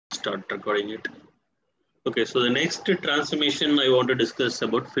start recording it. Okay, so the next transformation I want to discuss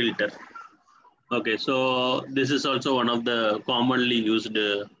about filter. Okay, so this is also one of the commonly used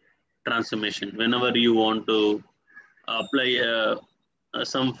transformation. Whenever you want to apply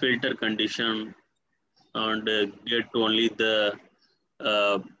some filter condition and get only the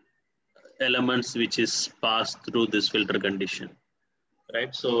uh, elements which is passed through this filter condition,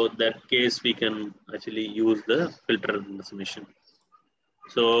 right? So that case we can actually use the filter transformation.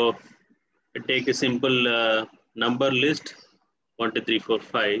 So take a simple number list 1, 2, 3, 4,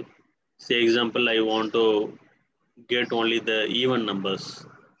 5. Say example, I want to get only the even numbers.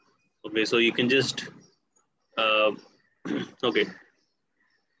 Okay, so you can just uh, okay.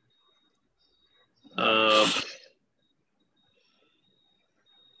 Uh,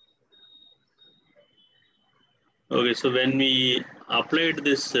 okay, so when we applied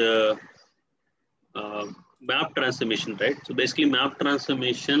this uh, map transformation, right? So basically, map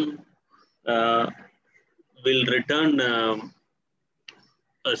transformation uh, will return.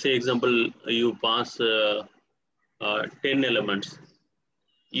 Say example, you pass 10 elements.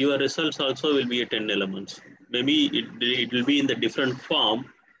 Your results also will be a 10 elements. Maybe it will be in the different form,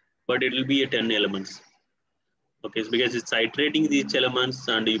 but it will be a 10 elements. Okay, so because it's iterating these elements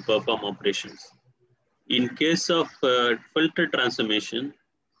and you perform operations. In case of filter transformation,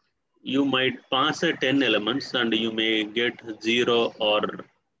 you might pass a 10 elements and you may get 0 or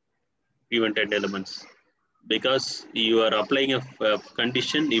even 10 elements because you are applying a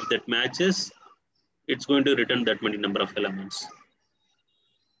condition. If that matches, it's going to return that many number of elements.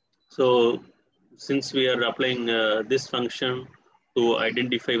 So since we are applying this function to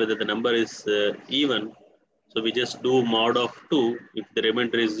identify whether the number is even, so we just do mod of 2. If the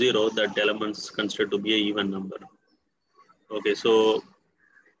remainder is 0, that element is considered to be an even number. Okay, so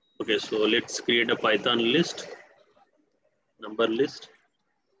let's create a Python list, number list.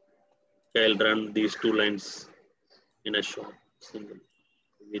 Okay, I'll run these 2 lines in a short single.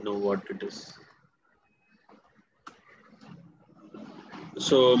 We know what it is.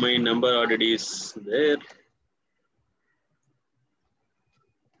 So my number already is there.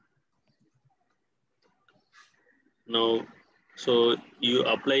 Now, so you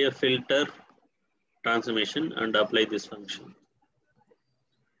apply a filter transformation and apply this function.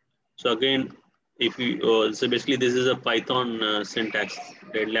 So again, if you so basically this is a Python syntax,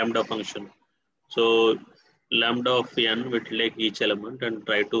 a lambda function. So lambda of n will take each element and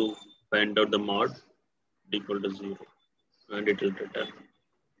try to find out the mod equal to 0, and it will return.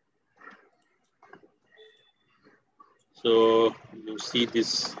 So you see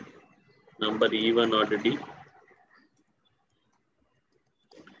this number even already.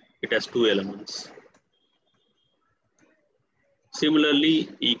 It has 2 elements. Similarly,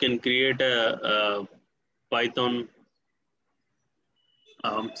 you can create a Python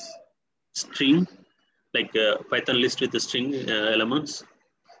string, like a Python list with the string elements,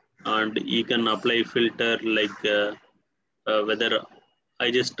 and you can apply filter like whether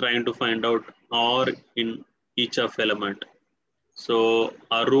I just trying to find out or in each of element. So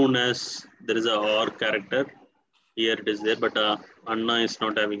Arun as there is a or character here it is there, but Anna is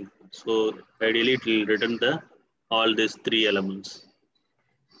not having. So ideally it will return the all these 3 elements.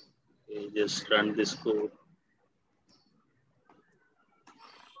 Okay, just run this code.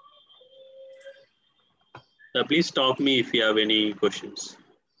 Please stop me if you have any questions.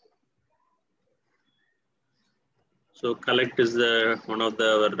 So collect is the one of the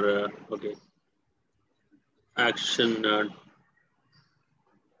our okay action.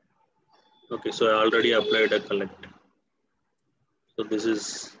 Okay, so I already applied a collect. So this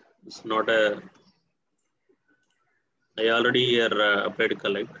is not a. I already here applied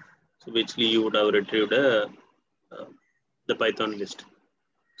collect. So whichly you would have retrieved the Python list.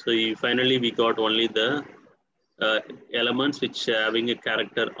 So finally we got only the elements which having a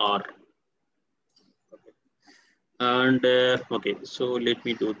character R. Okay. And okay, so let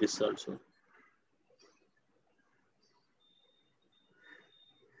me do this also.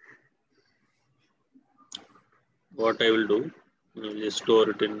 What I will do, I will just store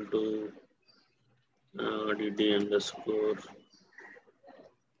it into RDD underscore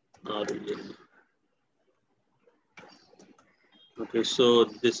RDD. Okay, so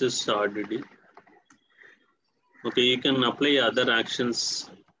this is RDD. Okay, you can apply other actions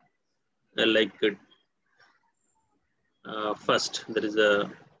like first. There is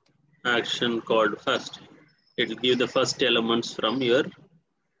a action called first. It will give the first elements from your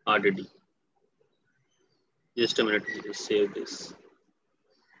RDD. Just a minute, just save this.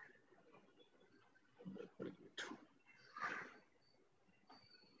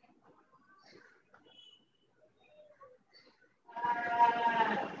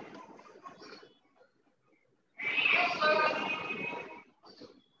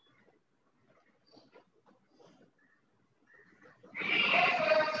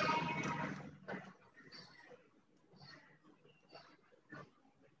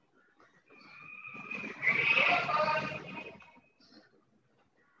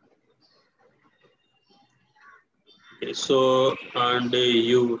 Okay, so and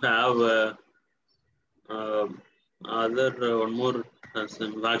you have other one more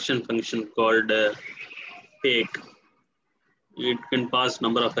action function called take. It can pass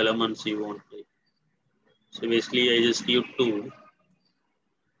number of elements you want. So basically, I just give 2.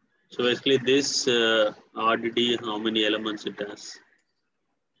 So basically, this RDD, how many elements it has?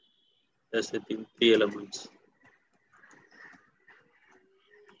 That's I think 3 elements.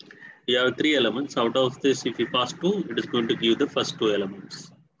 You have 3 elements. Out of this, if you pass 2, it is going to give the first 2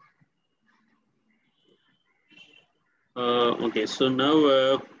 elements. Okay, so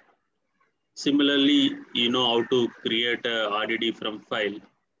now similarly, you know how to create a RDD from file.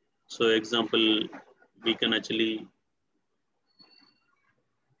 So example, we can actually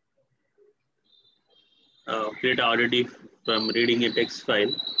create a RDD from reading a text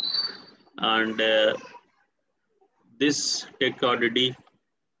file, and this text RDD,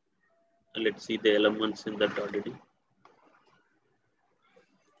 let's see the elements in that RDD.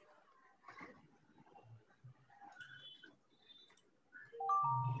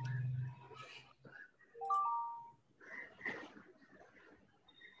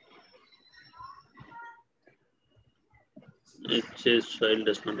 HS file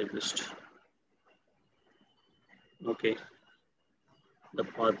does not exist. Okay, the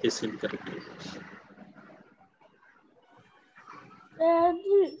path is incorrect.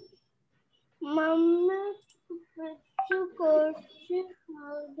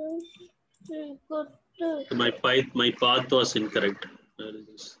 So my path was incorrect. I'll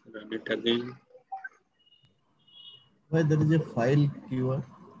just run it again. Why there is a file keyword?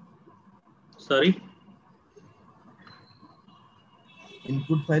 Sorry?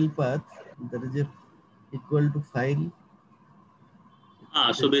 Input file path, there is a equal to file.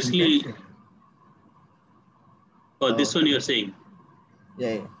 So basically, this one you're saying.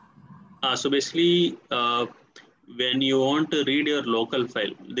 Yeah. So basically, when you want to read your local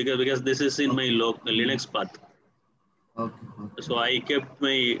file, because this is in my Linux path. Okay. So I kept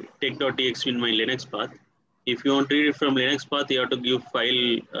my tech.txt in my Linux path. If you want to read it from Linux path, you have to give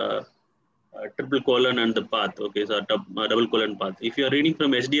file triple colon and the path. Okay, so double colon path. If you are reading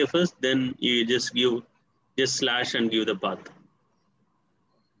from HDFS, then you just give slash and give the path.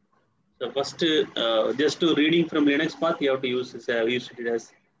 So first, just to reading from Linux path, you have to use this. I used it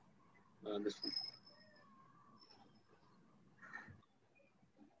as this one.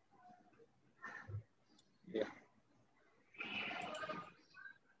 Yeah.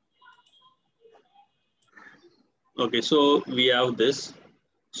 Okay, so we have this.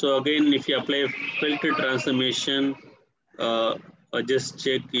 So again, if you apply filter transformation, just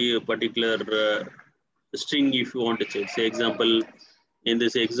check a particular string if you want to check. Say example, in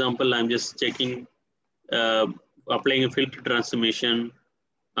this example, I'm just checking, applying a filter transformation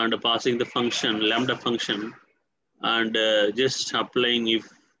and passing the function, lambda function, and just applying if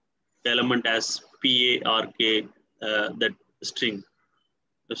element as PARK, that string.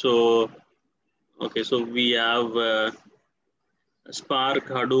 So, okay, so we have Spark,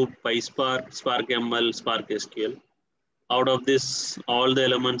 Hadoop, PySpark, Spark ML, Spark SQL. Out of this, all the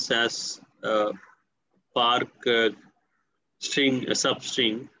elements has Spark string,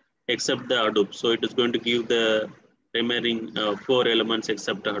 substring, except the Hadoop. So it is going to give the remaining 4 elements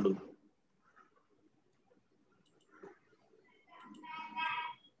except Hadoop.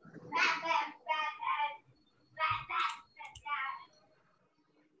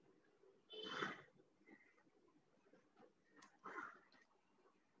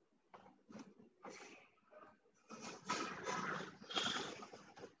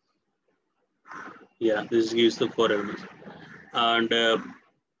 Yeah, this gives the 4 elements. And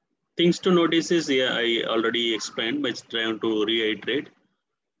things to notice is, yeah, I already explained, but trying to reiterate.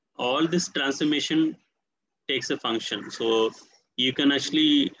 All this transformation takes a function. So you can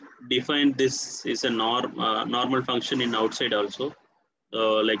actually define this is a normal function in outside also.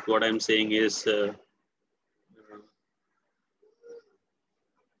 Like what I'm saying is,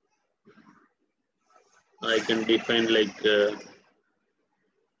 I can define like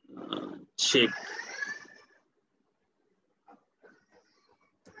check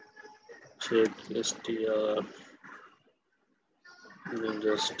str, and then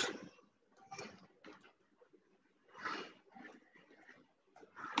just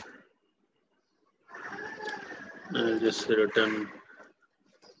I'll just return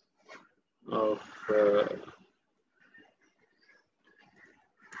of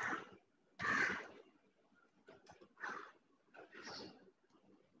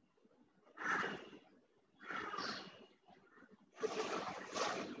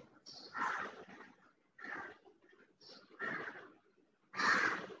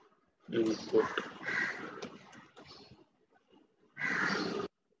input.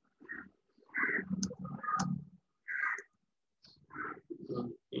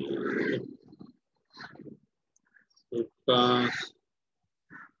 Okay. So pass.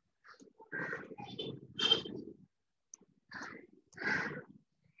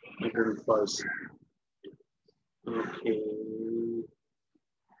 It will pass. Okay.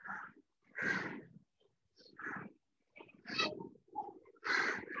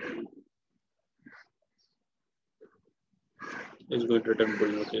 It's going to return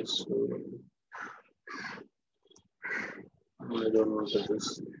bull. Okay, so I don't know what it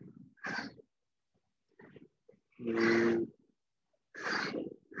is.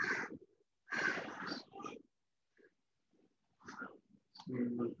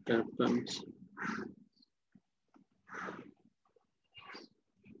 What happens?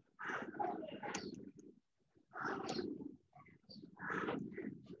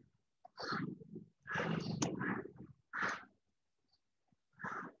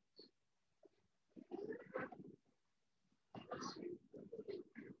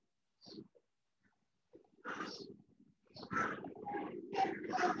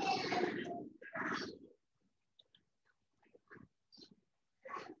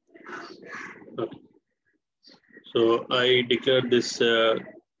 Okay. So I declare this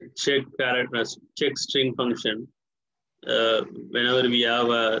check character check string function. Whenever we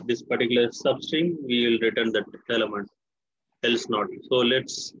have this particular substring, we will return that element, else not. So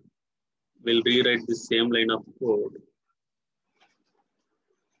we'll rewrite the same line of code.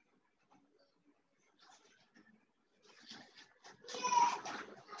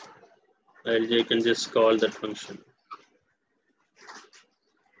 You can just call that function.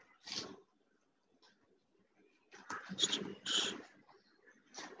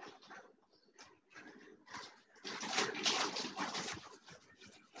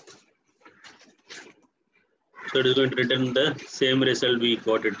 So it is going to return the same result we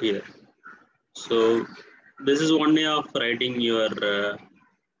got it here. So this is one way of writing your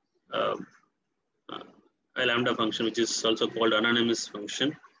a lambda function, which is also called anonymous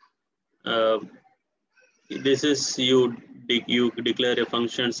function. This is you declare a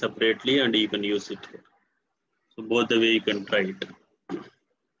function separately and you can use it. So both the way you can try it.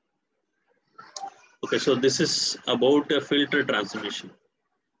 Okay, so this is about a filter transformation.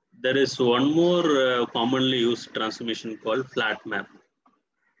 There is one more commonly used transformation called flat map.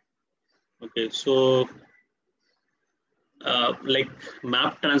 Okay, so like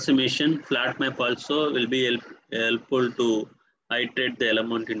map transformation, flat map also will be helpful to iterate the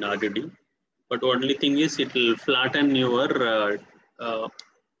element in RDD. But only thing is it will flatten your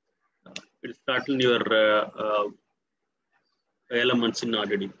elements in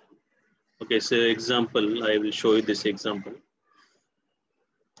RDD. Okay, so example, I will show you this example.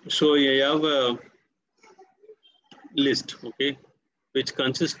 So you have a list, okay, which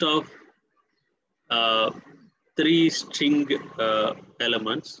consists of 3 string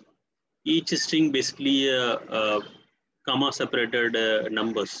elements. Each string basically comma separated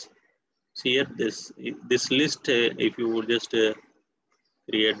numbers. So here this list, if you would just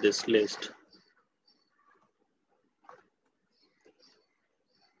create this list.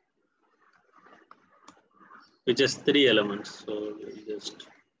 Which has 3 elements. So just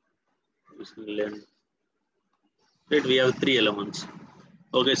learn. Right, we have 3 elements.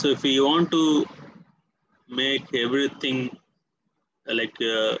 Okay, so if you want to make everything like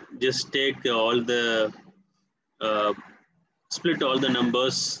just take all the split all the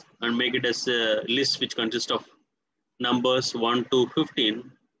numbers and make it as a list which consists of numbers 1 to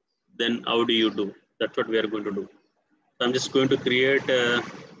 15, then how do you do? That's what we are going to do. So I'm just going to create a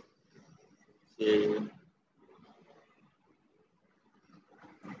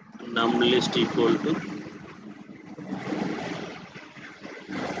num list equal to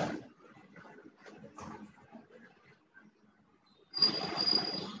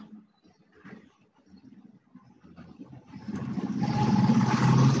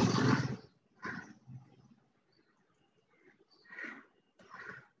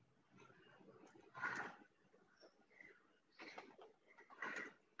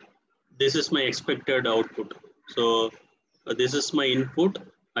this is my expected output. So this is my input.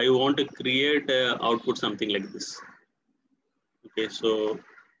 I want to create output something like this. Okay, so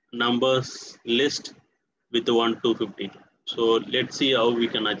numbers list with 1 to 15. So let's see how we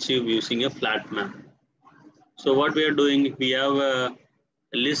can achieve using a flat map. So what we are doing, we have a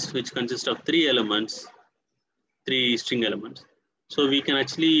list which consists of 3 elements, 3 string elements. So we can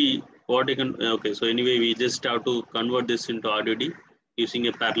actually, okay, so anyway, we just have to convert this into RDD using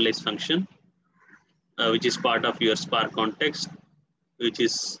a parallelize function, which is part of your Spark context, which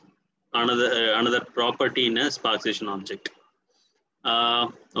is another property in a Spark session object.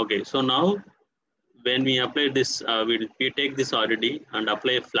 Okay, so now when we apply this, we take this RDD and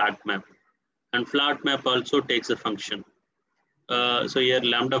apply a flat map. And flat map also takes a function. So here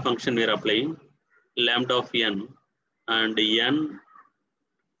lambda function we are applying, lambda of n, and n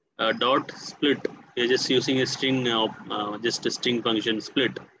dot split. We are just using a string, just a string function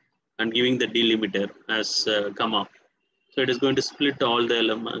split, and giving the delimiter as comma. So it is going to split all the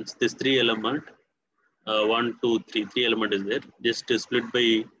elements. This three element, 1, 2, 3, three element is there. Just to split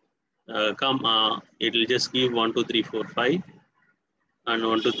by comma, it will just give 1, 2, 3, 4, 5, and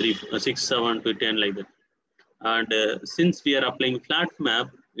 1, 2, 3, 6, 7 to 10 like that. And since we are applying flat map,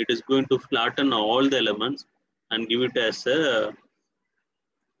 it is going to flatten all the elements and give it as a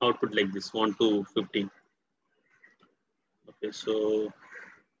output like this, 1 to 15. Okay, so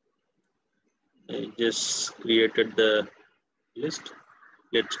I just created the list.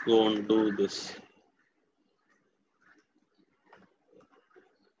 Let's go and do this.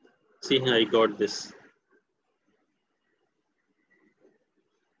 See, I got this.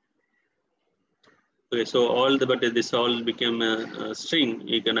 Okay, so all the, but this all became a string.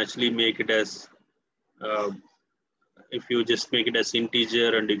 You can actually make it as, if you just make it as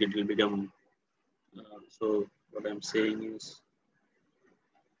integer, and it will become, so what I'm saying is,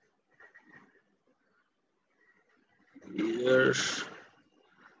 here,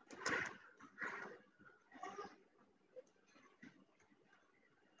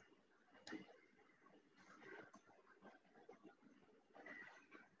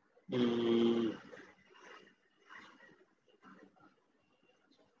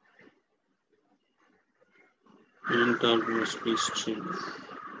 int must be string.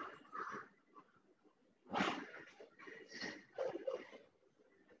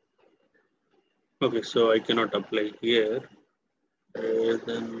 Okay, so I cannot apply here.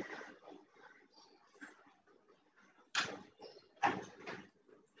 Then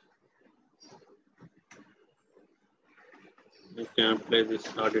I can apply this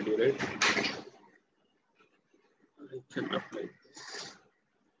RDD, right? I can apply this.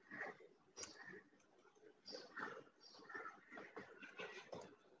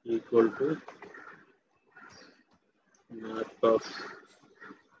 Equal to map of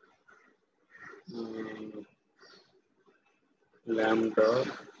lambda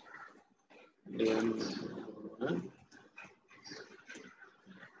n.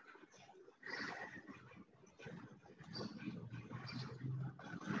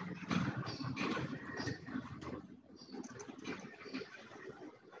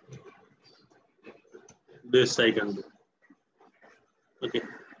 This I can do. Okay,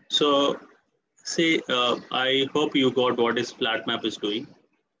 so see, I hope you got what is flat map is doing.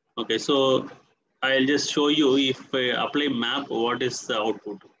 Okay, so I'll just show you if I apply map, what is the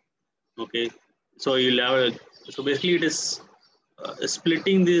output. Okay, so you'll have so basically it is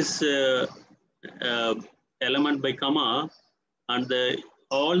splitting this element by comma, and the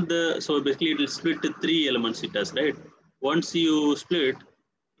all the, so basically it will split to three elements it does, right? Once you split,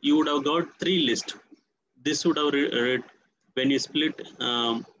 you would have got three lists. This would have when you split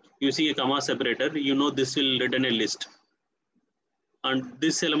using a comma separator, you know this will return a list, and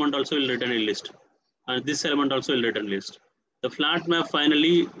this element also will return a list, and this element also will return list. The flat map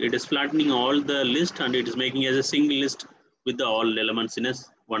finally, it is flattening all the list, and it is making as a single list with the all elements in a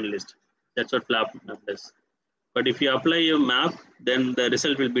one list. That's what flat map does. But if you apply a map, then the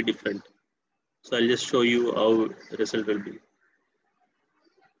result will be different. So I'll just show you how the result will be.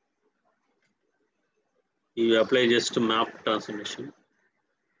 You apply just a map transformation.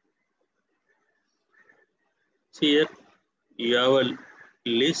 See here, you have a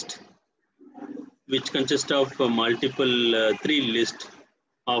list which consists of multiple three lists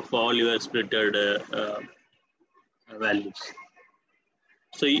of all your splitted values.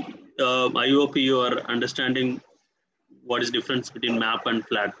 So I hope you are understanding what is difference between map and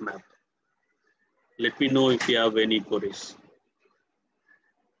flat map. Let me know if you have any queries.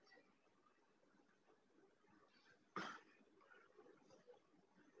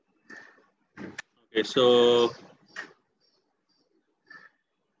 Okay, so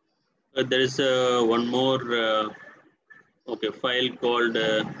there is one more file called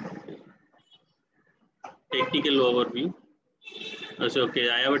technical overview. So okay,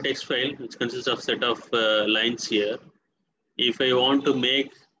 I have a text file which consists of set of lines here. If I want to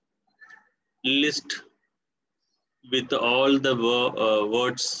make list with all the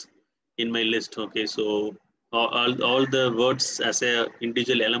words in my list, okay, so all the words as a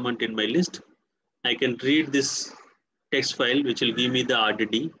individual element in my list, I can read this text file which will give me the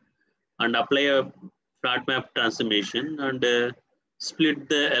RDD and apply a flat map transformation and split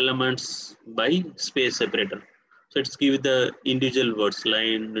the elements by space separator. So it's give the individual words,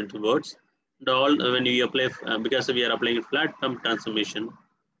 line into words, the all when we apply because we are applying flat pump transformation,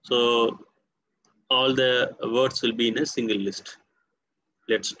 so all the words will be in a single list.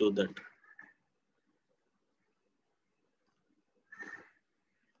 Let's do that.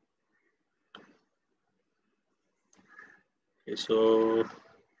 Okay, so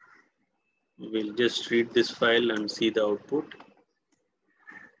we'll just read this file and see the output.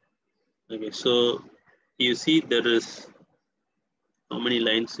 Okay, so you see there is how many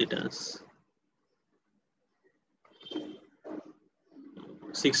lines it has?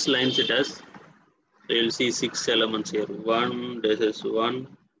 6 lines it has. So you'll see 6 elements here. This is 1,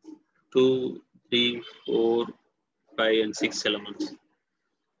 2, 3, 4, 5, and 6 elements.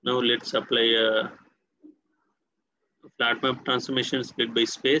 Now let's apply a flat map transformation split by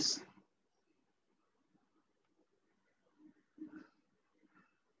space.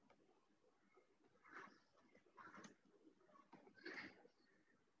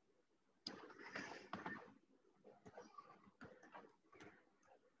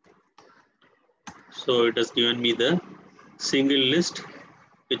 So it has given me the single list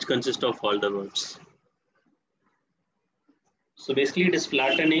which consists of all the words. So basically it is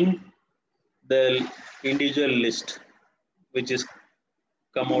flattening the individual list which is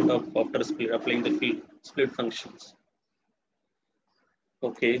come out of after applying the split functions.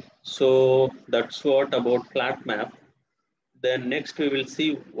 Okay, so that's what about flat map. Then next we will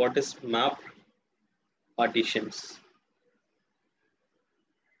see what is map partitions.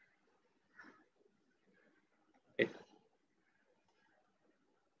 Okay.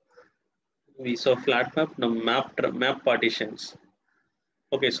 We saw flat map, now map partitions.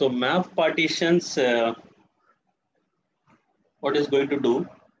 Okay, so map partitions, what is going to do?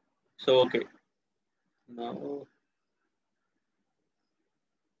 So okay, now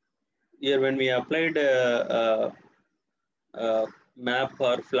here when we applied map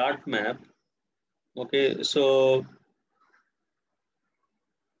or flat map, okay, so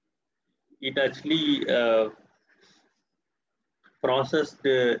it actually processed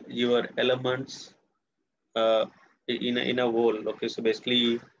your elements in a whole. Okay, so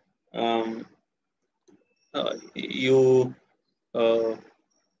basically you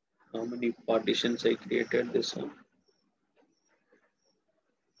how many partitions I created this one.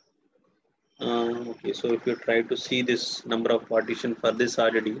 Okay, so if you try to see this number of partition for this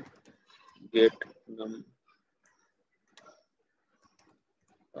RDD, get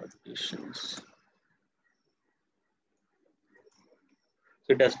partitions.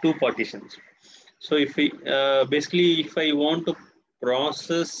 So it has 2 partitions. So if we basically if I want to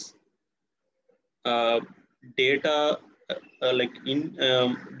process data like in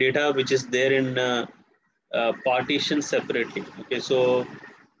data which is there in partition separately. Okay, so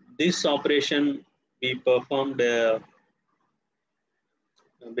this operation we performed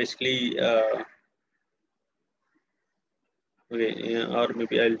basically okay, or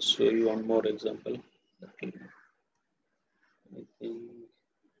maybe I'll show you one more example. Okay. I think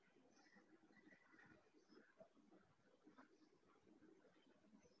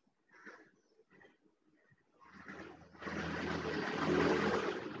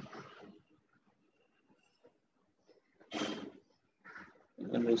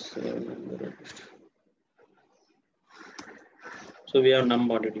so we have num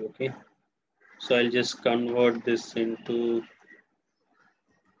already. Okay, so I'll just convert this into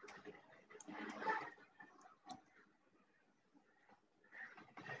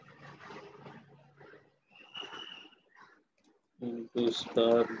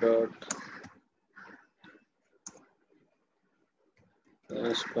star dot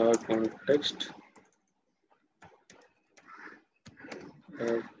star context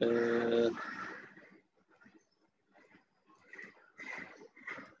dot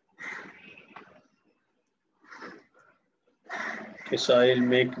okay, so I'll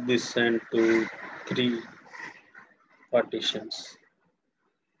make this into 3 partitions.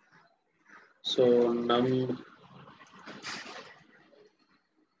 So num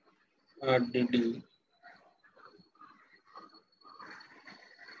RDD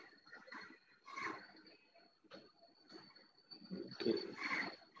okay.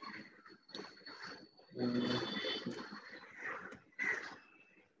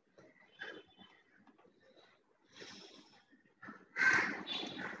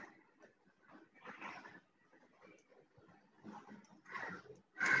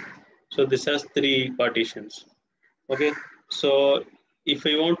 So this has 3 partitions. Okay, so if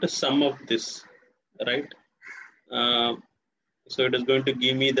I want to sum of this, right? So it is going to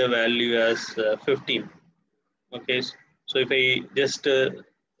give me the value as 15. Okay, so if I just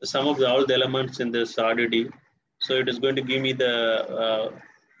sum of all the elements in this RDD, so it is going to give me the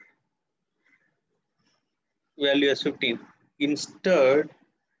value as 15. Instead,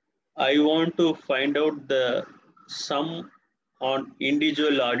 I want to find out the sum on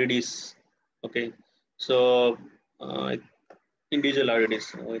individual RDDs. Okay, so individual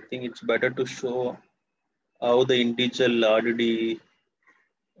RDDs. I think it's better to show how the individual RDD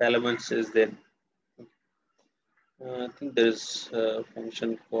elements is there. I think there is a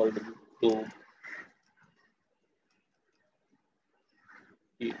function called to.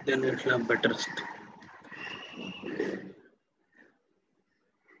 Then it will have better.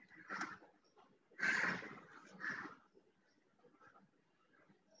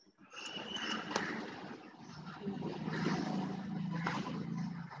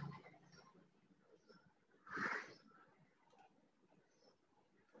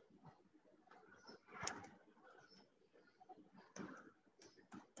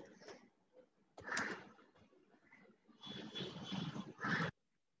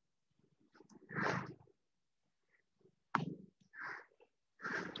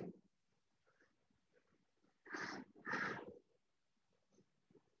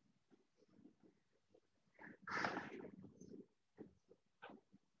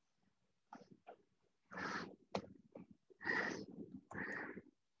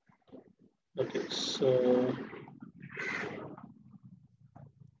 Okay, so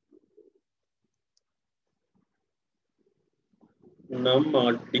num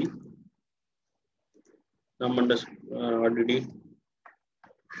RD, num underscore RDD.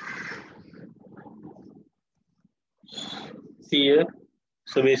 See here.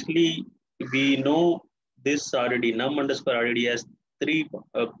 So basically, we know this RDD, num underscore RDD has three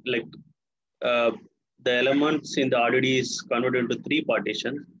uh, the elements in the RDD is converted into three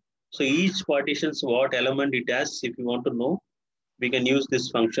partitions. So each partitions what element it has. If you want to know, we can use this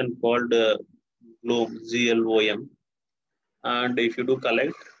function called glom. And if you do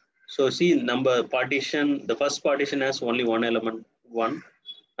collect, so see number partition, the first partition has only one element 1,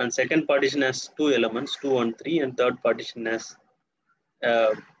 and second partition has two elements 2 and 3, and third partition has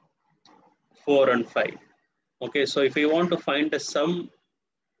uh, 4 and 5. Okay, so if you want to find the sum,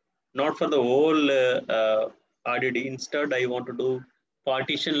 not for the whole RDD, instead I want to do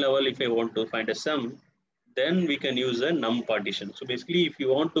partition level. If I want to find a sum, then we can use a num partition. So basically, if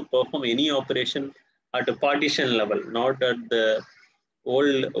you want to perform any operation at a partition level, not at the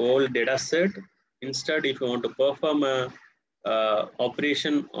whole data set, instead if you want to perform a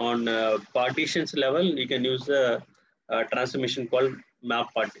operation on partitions level, you can use a transformation called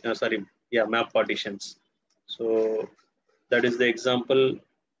map partitions. So that is the example.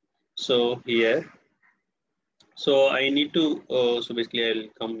 So here, so I need to so basically I'll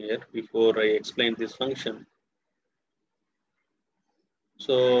come here before I explain this function.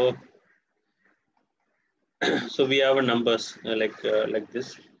 So so we have a numbers like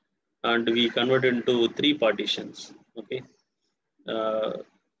this, and we convert into three partitions. Okay, uh,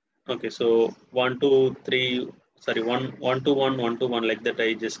 okay, so 1 2 3, sorry, 1 to 1 1 to 1, like that.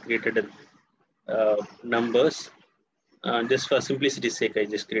 I just created a, numbers, just for simplicity's sake I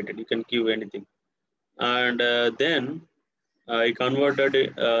just created. You can give anything. And then I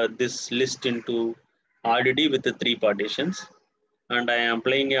converted this list into RDD with the three partitions, and I am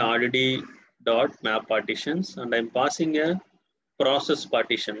applying a RDD dot map partitions, and I'm passing a process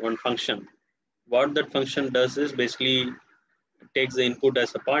partition, one function. What that function does is basically takes the input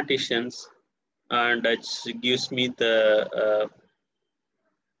as a partitions, and it gives me the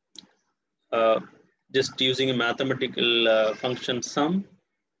just using a mathematical function sum.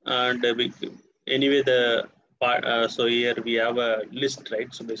 And anyway the part, so here we have a list,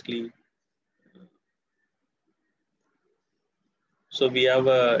 right? So basically, so we have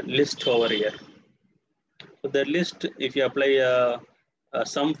a list over here. So the list, if you apply a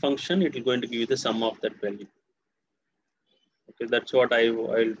sum function, it is going to give you the sum of that value. Okay, that's what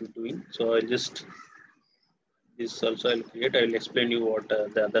I'll be doing. So I'll just, this also I'll create. I'll explain you what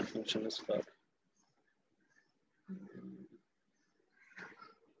the other function is for.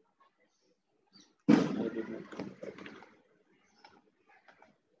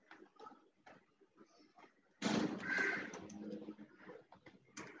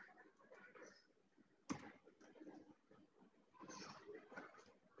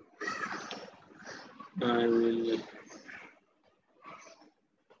 I will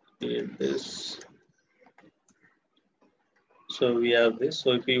create this. So we have this.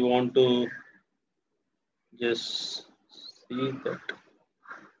 So if you want to just see that,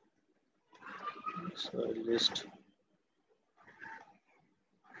 so I'll just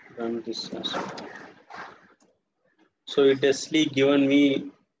run this as well. So it has given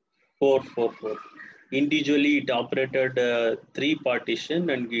me 4 4 4. Individually, it operated three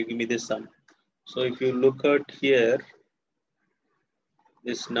partition and give me the sum. So if you look at here,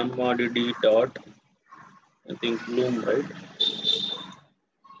 this num RDD dot, I think bloom, right?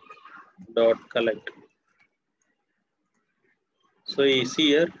 Dot collect. So you see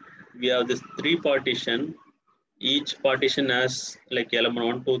here, we have this three partition. Each partition has like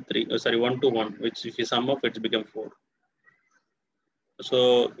element 1, 2, 3, sorry, 1 to 1, which if you sum up, it's become 4.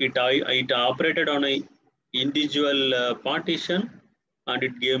 So it operated on a individual partition and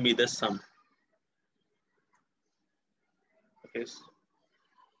it gave me the sum. Okay.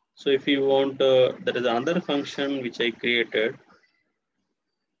 So if you want, there is another function which I created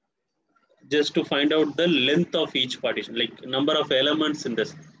just to find out the length of each partition, like number of elements in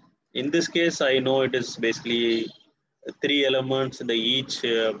this. In this case, I know it is basically 3 elements in the each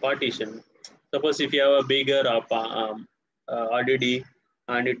partition. Suppose if you have a bigger RDD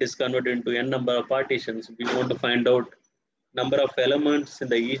and it is converted into n number of partitions, we want to find out number of elements in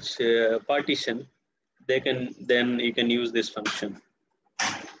the each partition. Then you can use this function.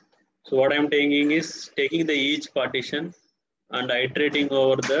 So what I'm taking is taking the each partition and iterating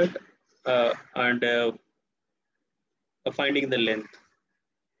over that and finding the length.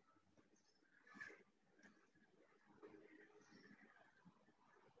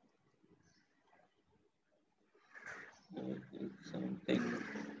 Something.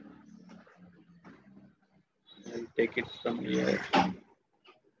 I'll take it from here.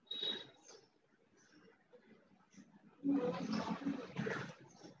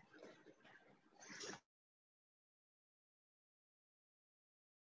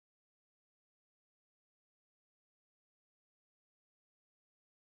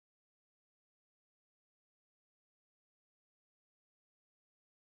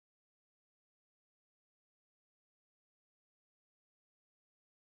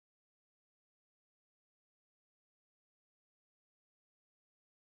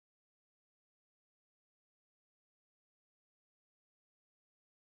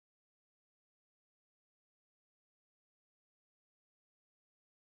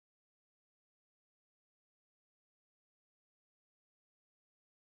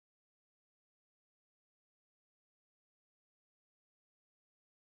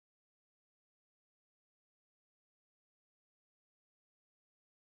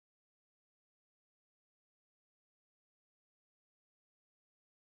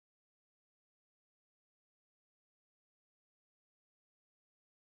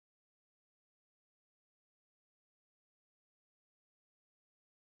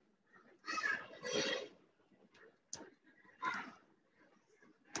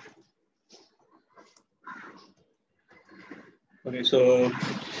 Okay, so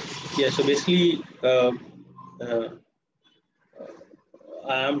yeah, so basically I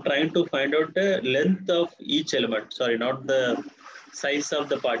am trying to find out the length of each element. Sorry, not the size of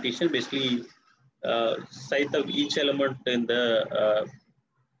the partition. Basically, size of each element in the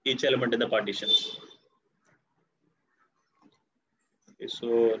partition. Okay,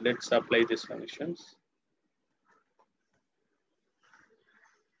 so let's apply these functions.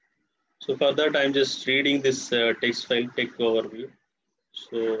 So for that, I'm just reading this text file, take overview.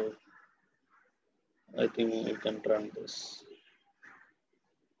 So I think we can run this.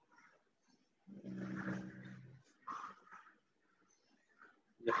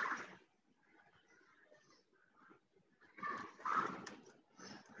 Yeah.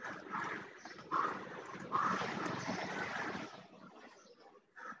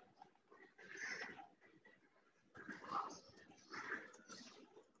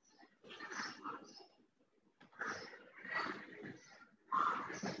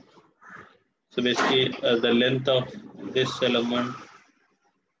 So basically, the length of this element.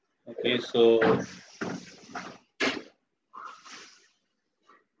 Okay, so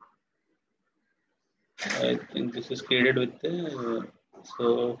I think this is created with the.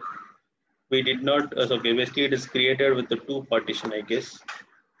 So we did not. Okay, basically it is created with the two partition, I guess.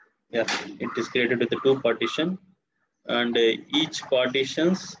 Yeah, it is created with the two partition, and each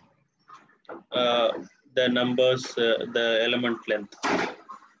partitions the numbers, the element length.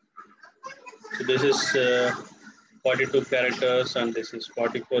 So this is 42 characters, and this is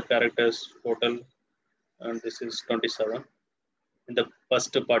 44 characters total, and this is 27 in the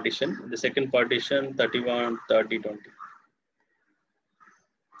first partition. In the second partition, 31, 30, 20.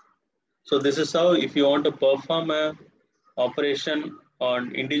 So this is how, if you want to perform a operation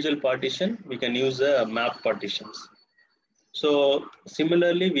on individual partition, we can use map partitions. So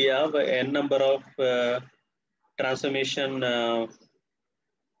similarly, we have n number of transformation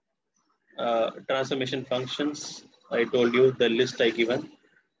functions. I told you the list I given.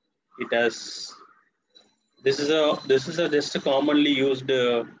 It has this is a just a commonly used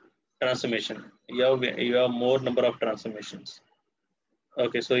transformation. you have more number of transformations.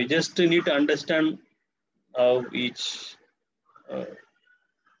 Okay, so you just need to understand how each.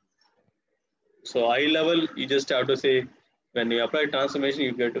 So high level, you just have to say when you apply transformation,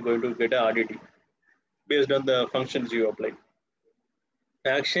 you going to get a RDD based on the functions you apply.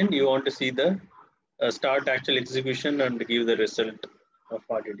 Action, you want to see the start actual execution and give the result of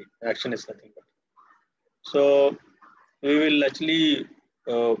RDD. Action is nothing but. So we will actually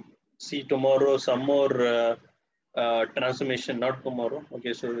see tomorrow some more transformation, not tomorrow.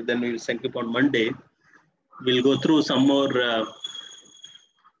 Okay, so then we will sync up on Monday. We'll go through some more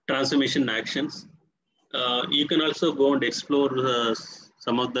transformation actions. You can also go and explore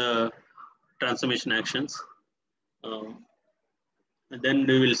some of the transformation actions. And then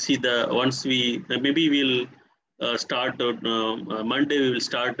we will see the once we maybe we'll start Monday. We will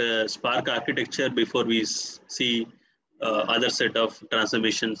start Spark architecture before we see other set of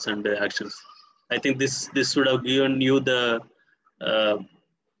transformations and actions. I think this would have given you the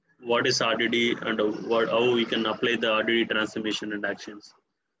what is RDD and how we can apply the RDD transformation and actions,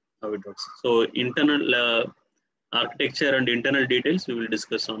 how it works. So internal architecture and internal details we will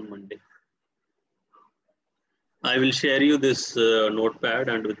discuss on Monday. I will share you this notepad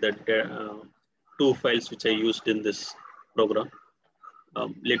and with that 2 files which I used in this program.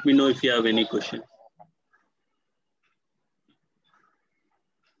 Let me know if you have any questions.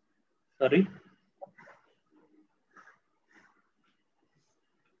 Sorry?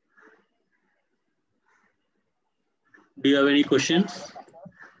 Do you have any questions?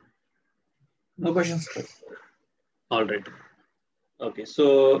 No questions. All right. Okay,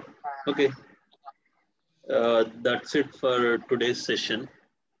 so, okay. That's it for today's session.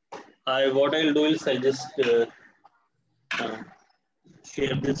 What I'll do is I'll just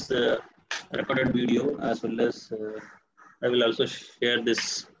share this recorded video as well as I will also share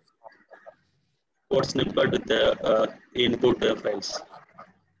this code snippet with the input files.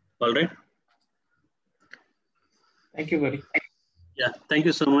 All right. Thank you, buddy. Yeah, thank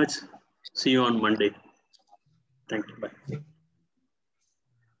you so much. See you on Monday. Thank you. Bye.